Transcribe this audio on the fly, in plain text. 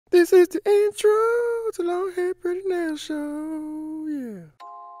This is the intro to Long Hair Pretty Nail Show. Yeah.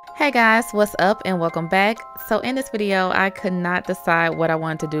 Hey guys, what's up and welcome back. So in this video, I could not decide what I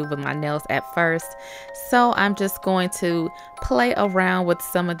wanted to do with my nails at first. So I'm just going to play around with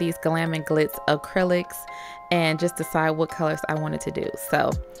some of these Glam and Glitz acrylics and just decide what colors I wanted to do.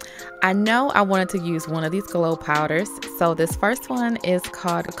 So I know I wanted to use one of these glow powders. So this first one is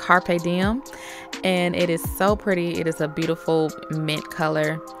called Carpe Diem and it is so pretty. It is a beautiful mint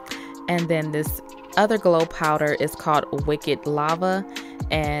color. And then this other glow powder is called Wicked Lava,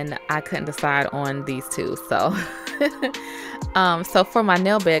 and I couldn't decide on these two. So so for my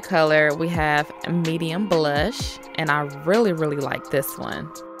nail bed color, we have medium blush, and I really like this one.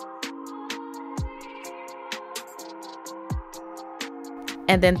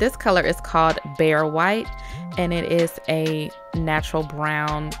 And then this color is called Bare White, and it is a natural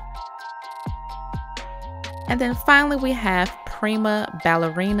brown. And then finally we have Prima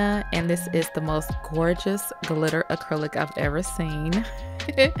Ballerina, and this is the most gorgeous glitter acrylic I've ever seen.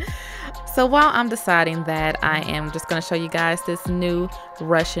 So while I'm deciding that, I am just going to show you guys this new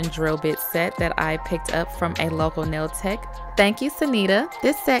Russian drill bit set that I picked up from a local nail tech. Thank you, Sanita.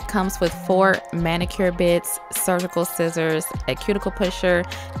 This set comes with 4 manicure bits, surgical scissors, a cuticle pusher,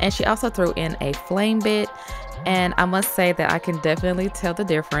 and she also threw in a flame bit. And I must say that I can definitely tell the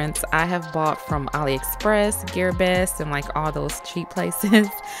difference. I have bought from AliExpress, GearBest, and like all those cheap places.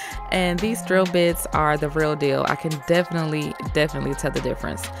 And these drill bits are the real deal. I can definitely tell the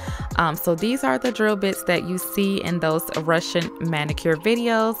difference. So these are the drill bits that you see in those Russian manicure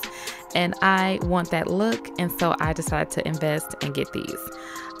videos. And I want that look. And so I decided to invest and get these.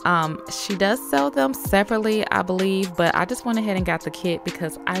 She does sell them separately, I believe, but I just went ahead and got the kit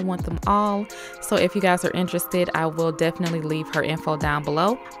because I want them all. So if you guys are interested, I will definitely leave her info down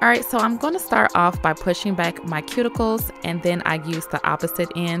below. All right, so I'm going to start off by pushing back my cuticles, and then I use the opposite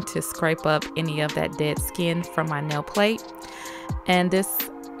end to scrape up any of that dead skin from my nail plate. And this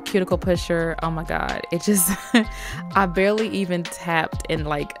cuticle pusher, oh my god, it just I barely even tapped, and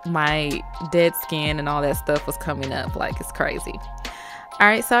like my dead skin and all that stuff was coming up. Like, it's crazy. All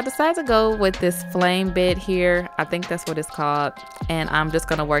right, so I decided to go with this flame bit here. I think that's what it's called. And I'm just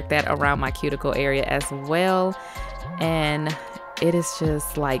gonna work that around my cuticle area as well. And it is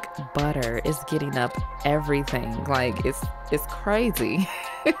just like butter. It's getting up everything. Like, it's crazy.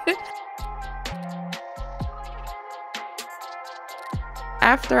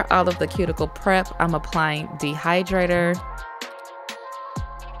 After all of the cuticle prep, I'm applying dehydrator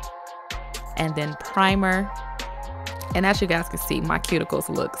and then primer. And as you guys can see, my cuticles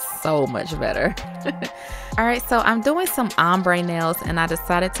look so much better. All right, so I'm doing some ombre nails, and I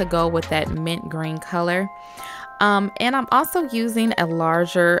decided to go with that mint green color. And I'm also using a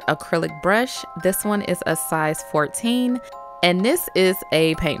larger acrylic brush. This one is a size 14. And this is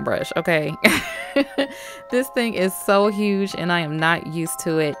a paintbrush, okay? This thing is so huge and I am not used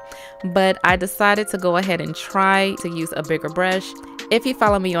to it. But I decided to go ahead and try to use a bigger brush. If you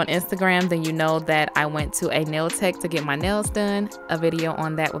follow me on Instagram, then you know that I went to a nail tech to get my nails done. A video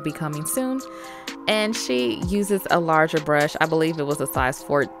on that will be coming soon. And she uses a larger brush. I believe it was a size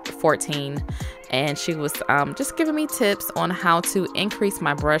 14. And she was just giving me tips on how to increase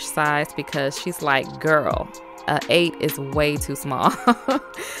my brush size because she's like, girl, 8 is way too small.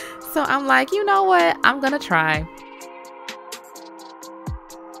 So I'm like, you know what? I'm gonna try.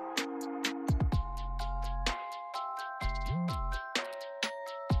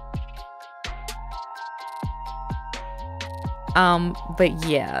 But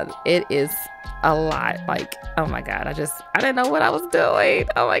yeah, it is a lot. Like, oh my god, I didn't know what I was doing.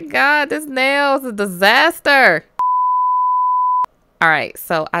 Oh my god, this nail is a disaster. All right,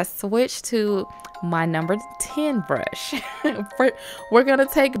 so I switched to my number 10 brush. We're gonna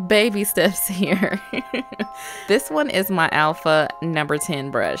take baby steps here. This one is my Alpha number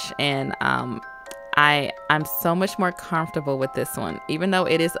 10 brush, and I'm so much more comfortable with this one. Even though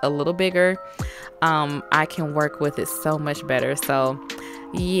it is a little bigger, I can work with it so much better. So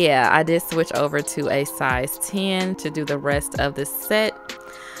yeah, I did switch over to a size 10 to do the rest of the set.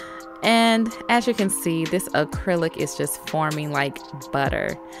 And as you can see, this acrylic is just forming like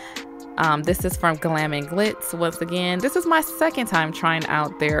butter. This is from Glam and Glitz. Once again, this is my second time trying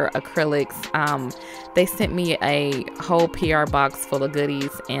out their acrylics. They sent me a whole PR box full of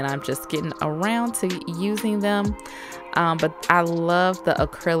goodies, and I'm just getting around to using them. But I love the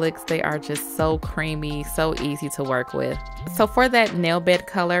acrylics. They are just so creamy, so easy to work with. So for that nail bed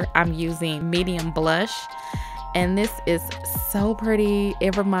color, I'm using medium blush. And this is so pretty.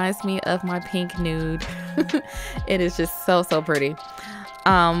 It reminds me of my pink nude. It is just so pretty.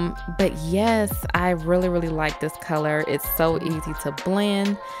 But yes, I really like this color. It's so easy to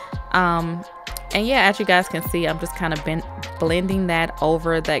blend. And yeah, as you guys can see, I'm just kind of blending that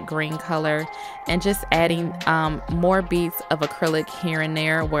over that green color and just adding more beads of acrylic here and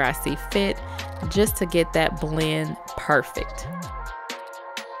there where I see fit, just to get that blend perfect.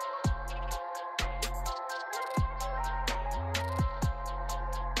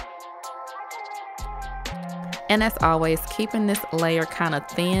 And as always, keeping this layer kind of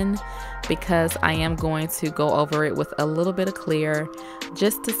thin because I am going to go over it with a little bit of clear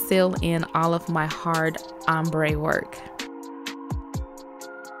just to seal in all of my hard ombre work.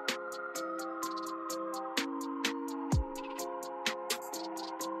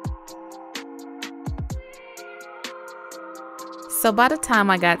 So by the time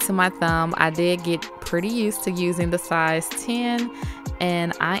I got to my thumb, I did get pretty used to using the size 10,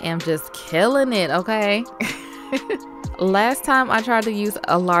 and I am just killing it, okay? Last time I tried to use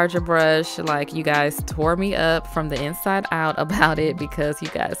a larger brush, like, you guys tore me up from the inside out about it because you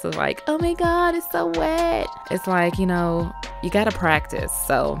guys are like, oh my god, it's so wet. It's like, you know, you gotta practice,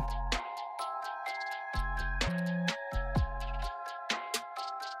 so.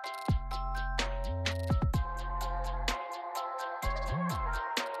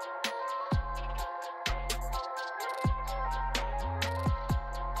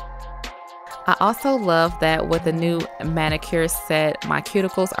 I also love that with the new manicure set, my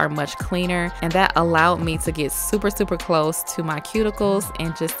cuticles are much cleaner, and that allowed me to get super close to my cuticles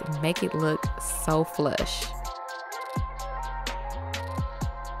and just make it look so flush.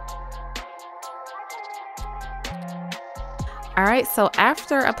 Alright, so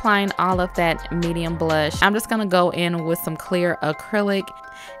after applying all of that medium blush, I'm just going to go in with some clear acrylic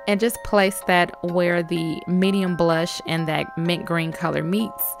and just place that where the medium blush and that mint green color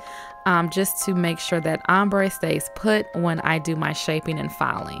meets, just to make sure that ombre stays put when I do my shaping and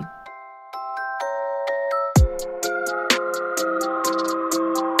filing.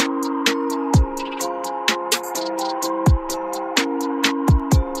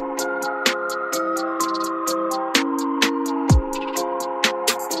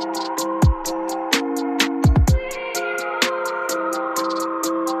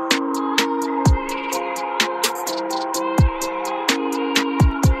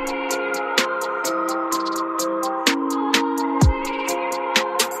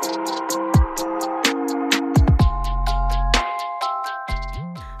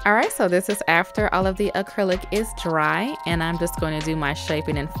 Alright, so this is after all of the acrylic is dry, and I'm just going to do my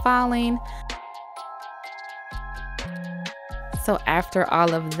shaping and filing. So after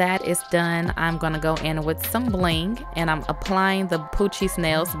all of that is done, I'm going to go in with some bling, and I'm applying the Poochie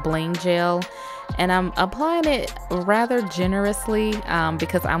Snails bling gel, and I'm applying it rather generously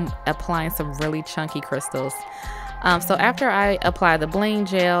because I'm applying some really chunky crystals. So after I apply the bling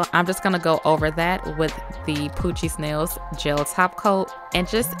gel, I'm just going to go over that with the Poochie Snails gel top coat and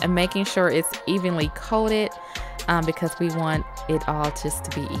just making sure it's evenly coated because we want it all just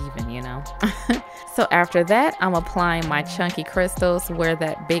to be even, you know. So after that, I'm applying my chunky crystals where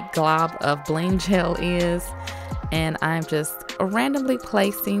that big glob of bling gel is, and I'm just randomly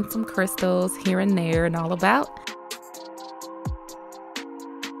placing some crystals here and there and all about.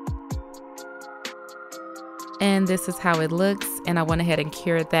 And this is how it looks, and I went ahead and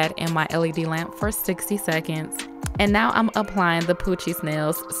cured that in my LED lamp for 60 seconds. And now I'm applying the Poochie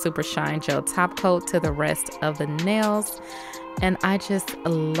Snails Super Shine Gel Top Coat to the rest of the nails. And I just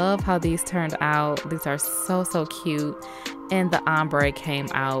love how these turned out. These are so cute, and the ombre came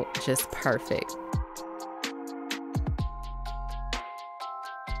out just perfect.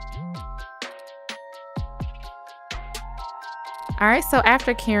 Alright, so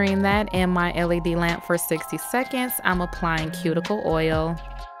after curing that in my LED lamp for 60 seconds, I'm applying cuticle oil.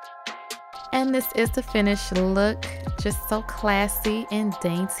 And this is the finished look. Just so classy and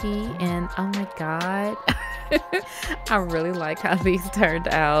dainty, and oh my god. I really like how these turned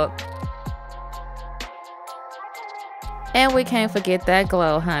out. And we can't forget that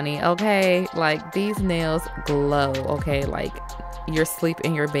glow, honey, okay? Like, these nails glow, okay? Like, your sleep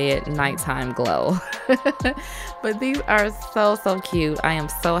in your bed nighttime glow. But these are so cute. I am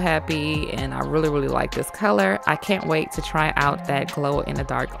so happy, and I really like this color. I can't wait to try out that glow in the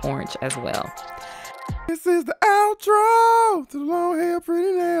dark orange as well. This is the outro to the Long Hair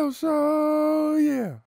Pretty Nail Show, yeah.